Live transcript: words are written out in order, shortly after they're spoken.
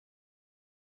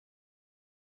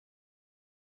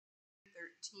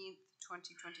13th,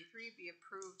 2023 be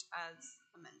approved as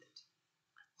amended.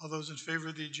 All those in favor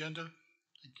of the agenda?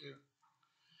 Thank you.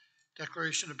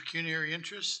 Declaration of pecuniary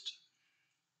interest.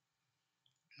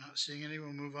 Not seeing any.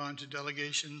 We'll move on to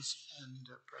delegations and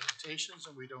presentations,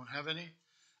 and we don't have any.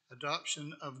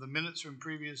 Adoption of the minutes from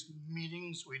previous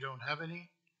meetings. We don't have any.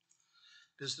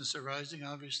 Business arising,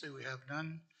 obviously, we have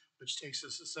none, which takes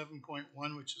us to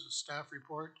 7.1, which is a staff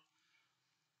report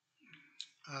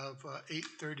of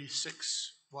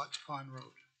 836 Watts Pond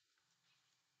Road.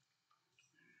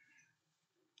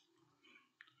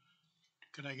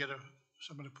 Can I get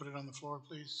someone to put it on the floor,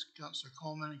 please? Councillor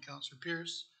Coleman and Councillor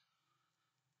Pierce.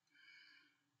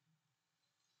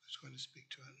 Who's going to speak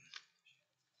to it?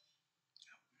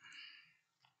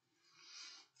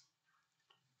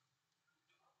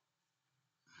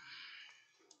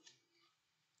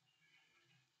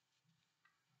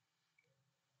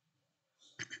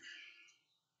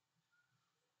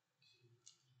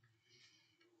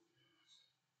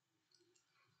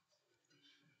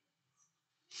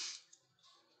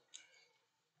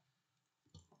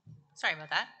 Sorry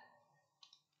about that.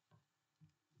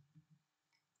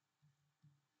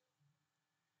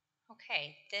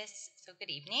 Okay, so good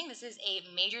evening. This is a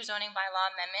major zoning bylaw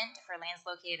amendment for lands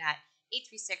located at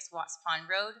 836 Watts Pond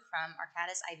Road from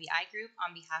Arcadis IBI Group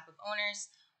on behalf of owners,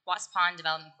 Watts Pond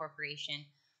Development Corporation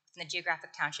in the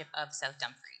geographic township of South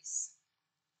Dumfries.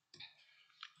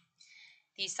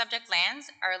 These subject lands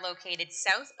are located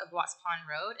south of Watts Pond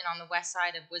Road and on the west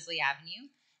side of Woodsley Avenue.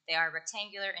 They are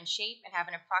rectangular in shape and have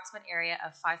an approximate area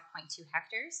of 5.2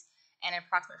 hectares and an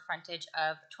approximate frontage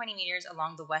of 20 meters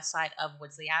along the west side of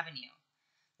Woodsley Avenue.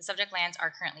 The subject lands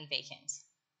are currently vacant.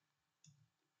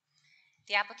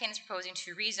 The applicant is proposing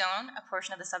to rezone a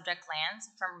portion of the subject lands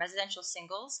from residential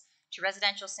singles to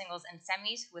residential singles and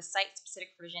semis with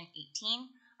site-specific provision 18,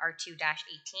 R2-18.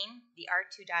 The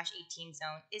R2-18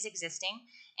 zone is existing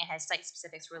and has site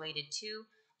specifics related to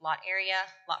lot area,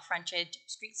 lot frontage,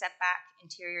 street setback,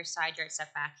 interior side yard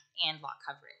setback, and lot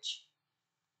coverage.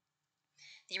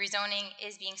 The rezoning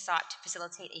is being sought to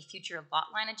facilitate a future lot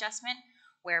line adjustment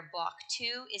where Block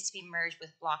 2 is to be merged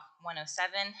with Block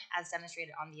 107 as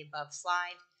demonstrated on the above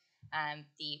slide.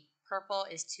 The purple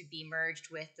is to be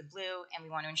merged with the blue, and we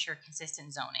want to ensure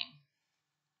consistent zoning.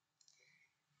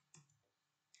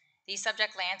 These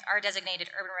subject lands are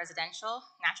designated urban residential,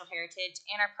 natural heritage,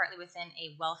 and are partly within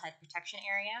a wellhead protection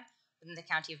area within the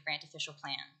County of Grant official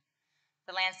plan.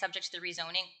 The lands subject to the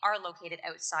rezoning are located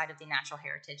outside of the natural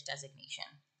heritage designation.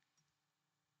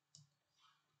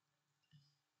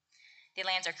 The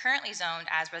lands are currently zoned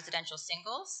as residential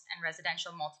singles and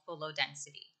residential multiple low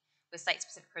density with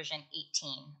site-specific provision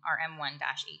 18, RM1-18,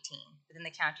 within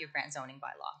the County of Grant zoning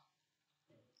bylaw.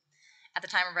 At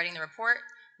the time of writing the report,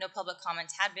 no public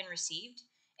comments had been received.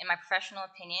 In my professional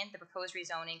opinion, the proposed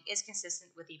rezoning is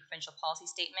consistent with the provincial policy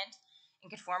statement,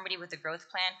 in conformity with the growth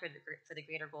plan for the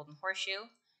Greater Golden Horseshoe,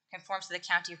 conforms to the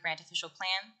County of Grant official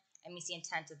plan, and meets the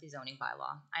intent of the zoning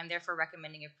bylaw. I am therefore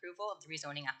recommending approval of the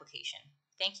rezoning application.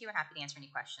 Thank you, and happy to answer any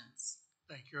questions.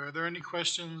 Thank you. Are there any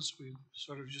questions? We've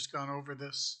sort of just gone over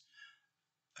this.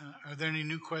 Are there any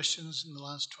new questions in the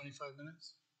last 25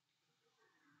 minutes?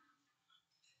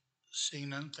 Seeing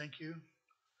none, thank you.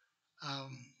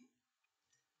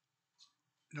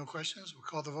 No questions? We'll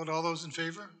call the vote. All those in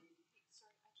favor? Sorry,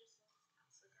 I just lost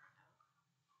Councillor Garneau.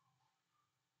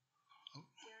 Oh.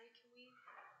 Gary,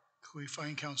 Can we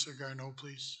find Councillor Garneau,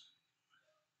 please?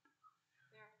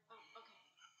 There. Oh, okay.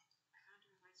 I found her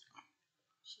on my screen.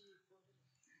 She voted.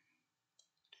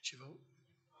 Did she vote?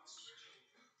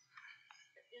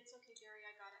 It's okay, Gary,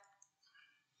 I got it.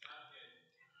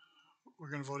 We're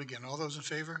going to vote again. All those in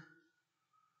favor?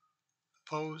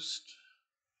 Opposed?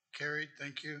 Carried.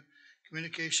 Thank you.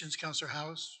 Communications, Councillor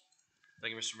House.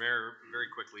 Thank you, Mr. Mayor. Very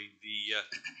quickly,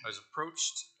 I was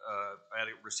approached. I had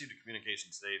received a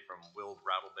communication today from Will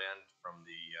Rattleband from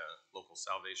the local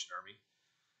Salvation Army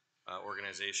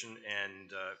organization,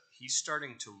 and he's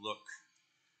starting to look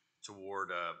toward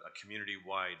a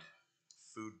community-wide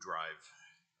food drive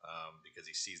because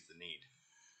he sees the need.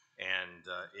 And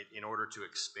in order to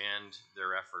expand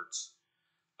their efforts,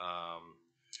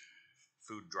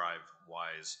 food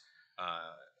drive-wise,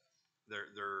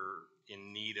 they're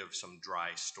in need of some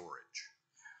dry storage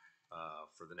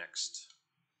for the next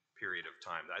period of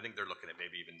time. I think they're looking at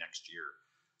maybe even next year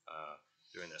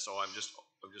doing this. So I'm just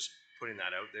putting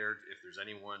that out there. If there's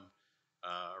anyone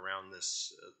around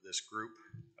this group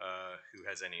who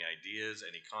has any ideas,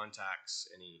 any contacts,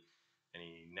 any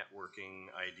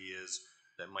networking ideas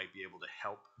that might be able to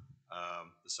help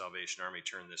the Salvation Army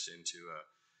turn this into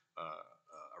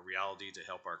a reality to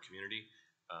help our community,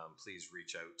 please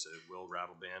reach out to Will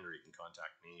Rattleband, or you can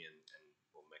contact me and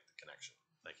we'll make the connection.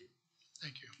 Thank you.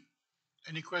 Thank you.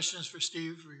 Any questions for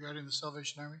Steve regarding the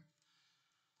Salvation Army?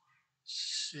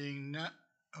 Seeing none,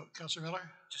 oh, Councilor Miller?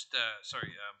 Just,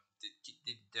 sorry,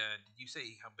 did you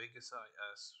say how big is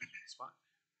spot?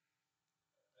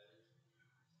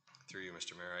 Through you,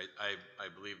 Mr. Mayor, I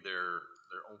believe they're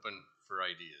open for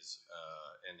ideas,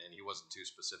 and he wasn't too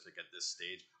specific at this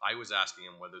stage. I was asking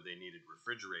him whether they needed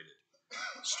refrigerated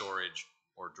storage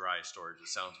or dry storage. It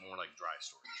sounds more like dry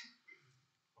storage.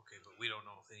 Okay, but we don't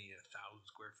know if they need 1,000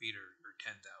 square feet or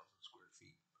 10,000 square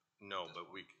feet. No,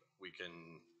 but we can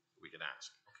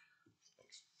ask.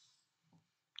 Thanks.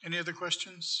 Any other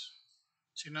questions?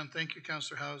 Seeing none, thank you,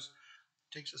 Councilor Howes.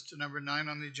 Takes us to number 9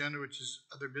 on the agenda, which is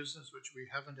other business, which we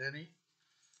haven't any.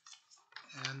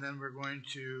 And then we're going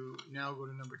to now go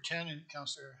to number 10, and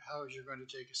Councilor Howes, you're going to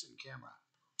take us in camera.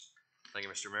 Thank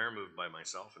you, Mr. Mayor. Moved by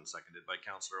myself and seconded by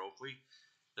Councilor Oakley,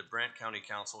 that Brant County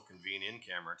Council convene in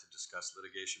camera to discuss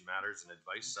litigation matters and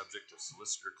advice subject to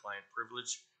solicitor-client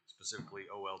privilege, specifically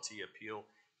OLT appeal,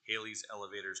 Haley's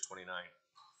Elevators 29,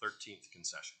 13th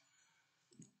concession.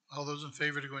 All those in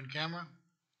favor to go in camera?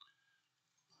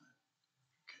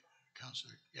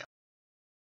 Councilor, yeah.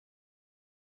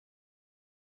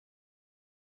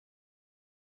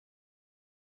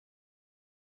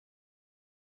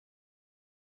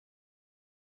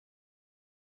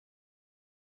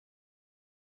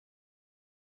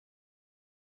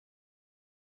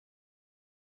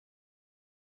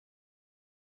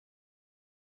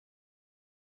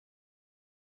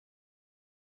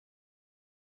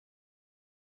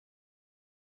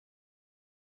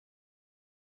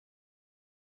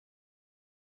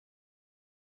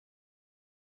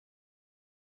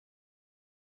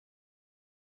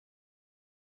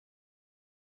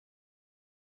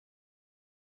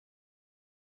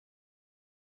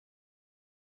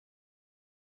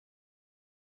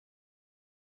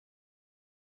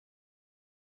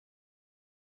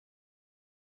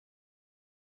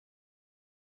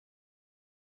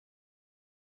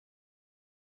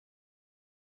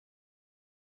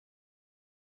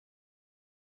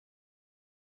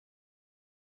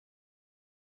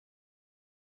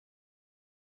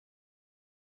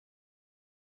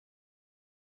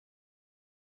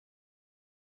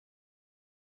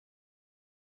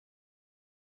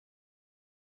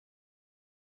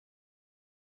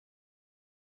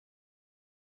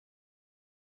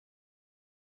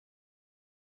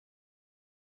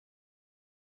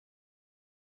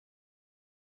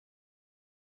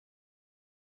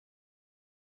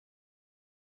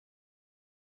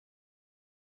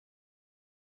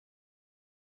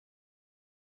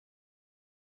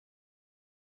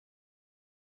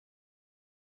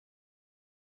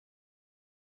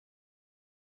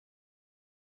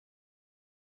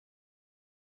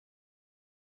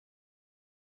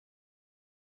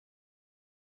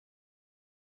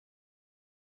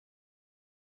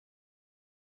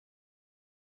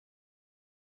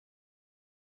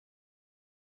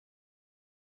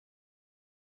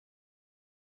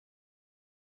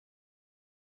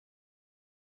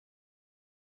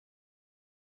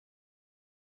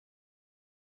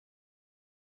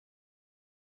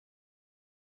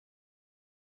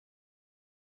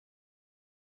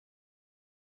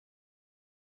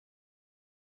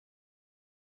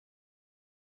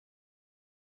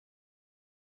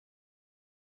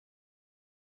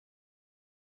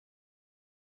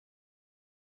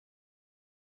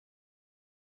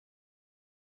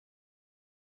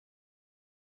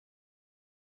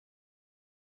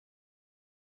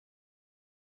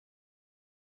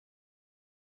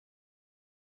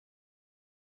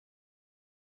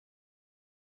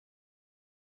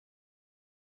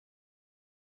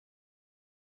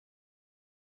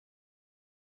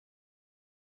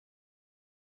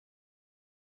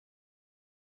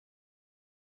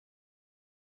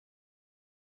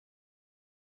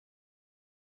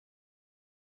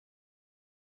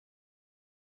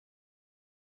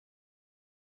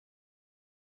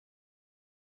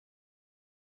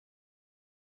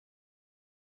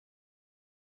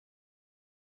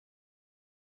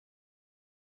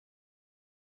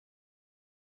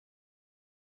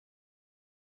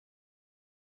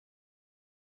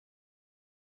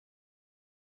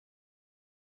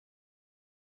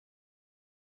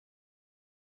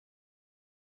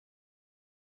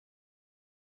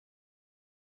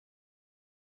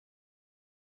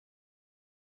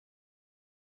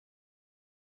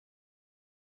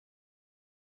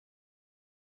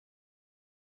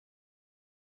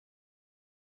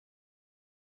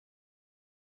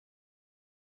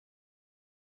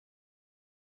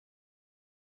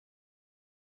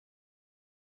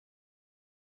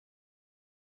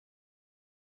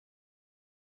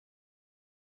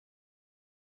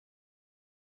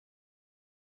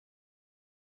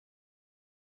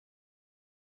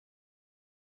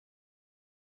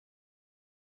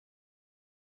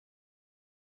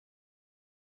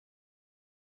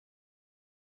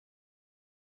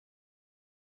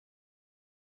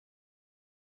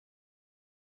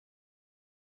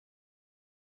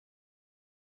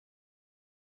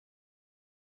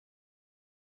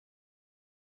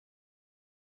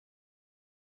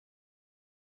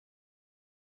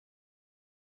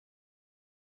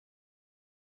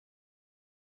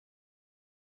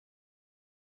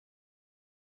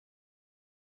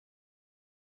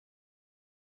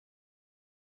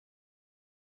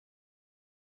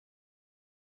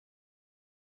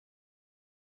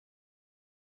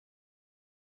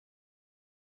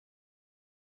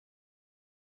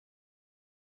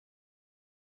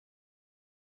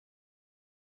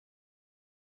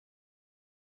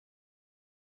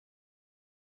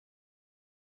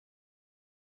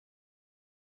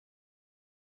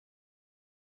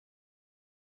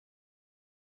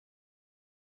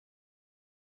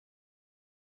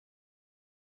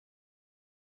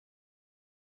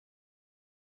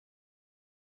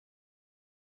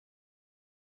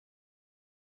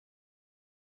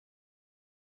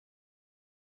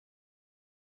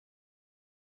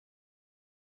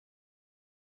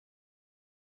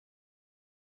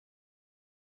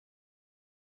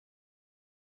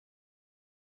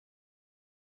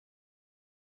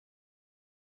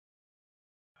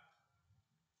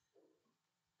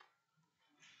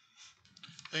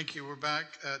 Thank you. We're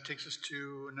back. Takes us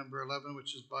to number 11,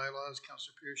 which is bylaws.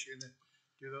 Councilor Pierce, you're gonna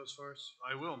do those for us?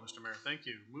 I will, Mr. Mayor, thank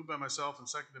you. Moved by myself and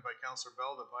seconded by Councilor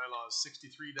Bell that bylaws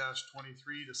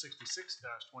 63-23 to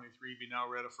 66-23 be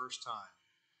now read a first time.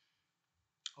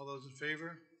 All those in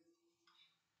favor?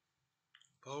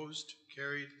 Opposed?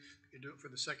 Carried. You can do it for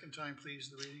the second time,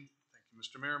 please, the reading. Thank you,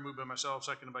 Mr. Mayor. Moved by myself,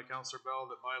 seconded by Councilor Bell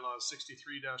that bylaws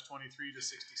 63-23 to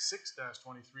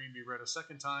 66-23 be read a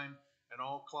second time and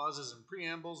all clauses and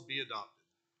preambles be adopted.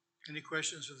 Any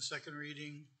questions for the second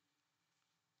reading?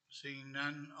 Seeing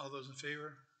none, all those in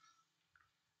favor?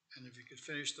 And if you could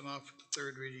finish them off with the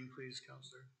third reading, please,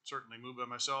 Councilor. Certainly. Moved by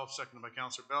myself, seconded by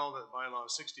Councilor Bell that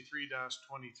bylaws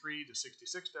 63-23 to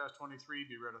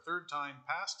 66-23 be read a third time,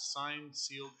 passed, signed,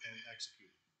 sealed, and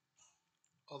executed.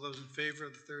 All those in favor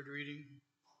of the third reading?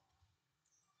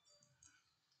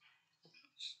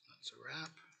 That's a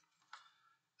wrap.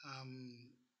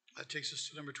 That takes us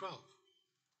to number 12,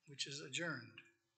 which is adjourned.